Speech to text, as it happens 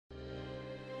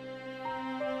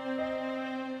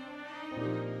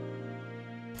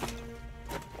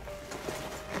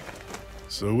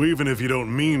So even if you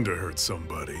don't mean to hurt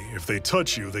somebody, if they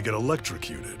touch you, they get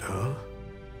electrocuted, huh?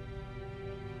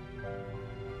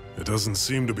 It doesn't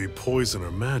seem to be poison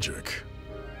or magic.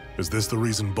 Is this the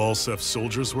reason Balsef's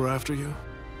soldiers were after you?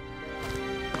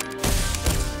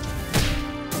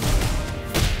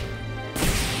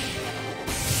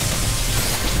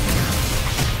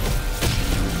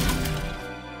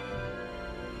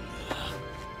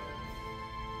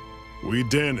 We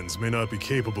Danans may not be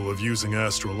capable of using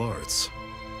astral arts,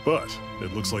 but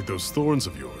it looks like those thorns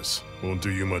of yours won't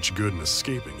do you much good in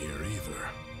escaping here either.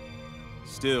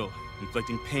 Still,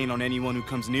 inflicting pain on anyone who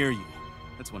comes near you,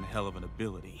 that's one hell of an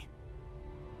ability.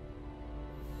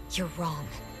 You're wrong.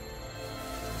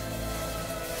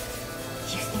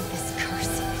 You think this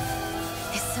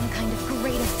curse is some kind of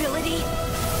great ability?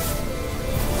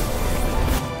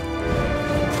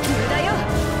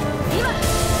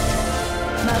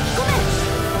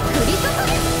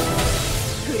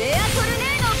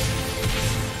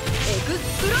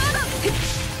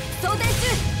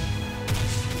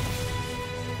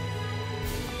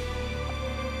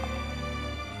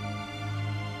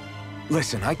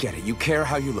 Listen, I get it. You care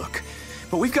how you look.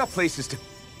 But we've got places to...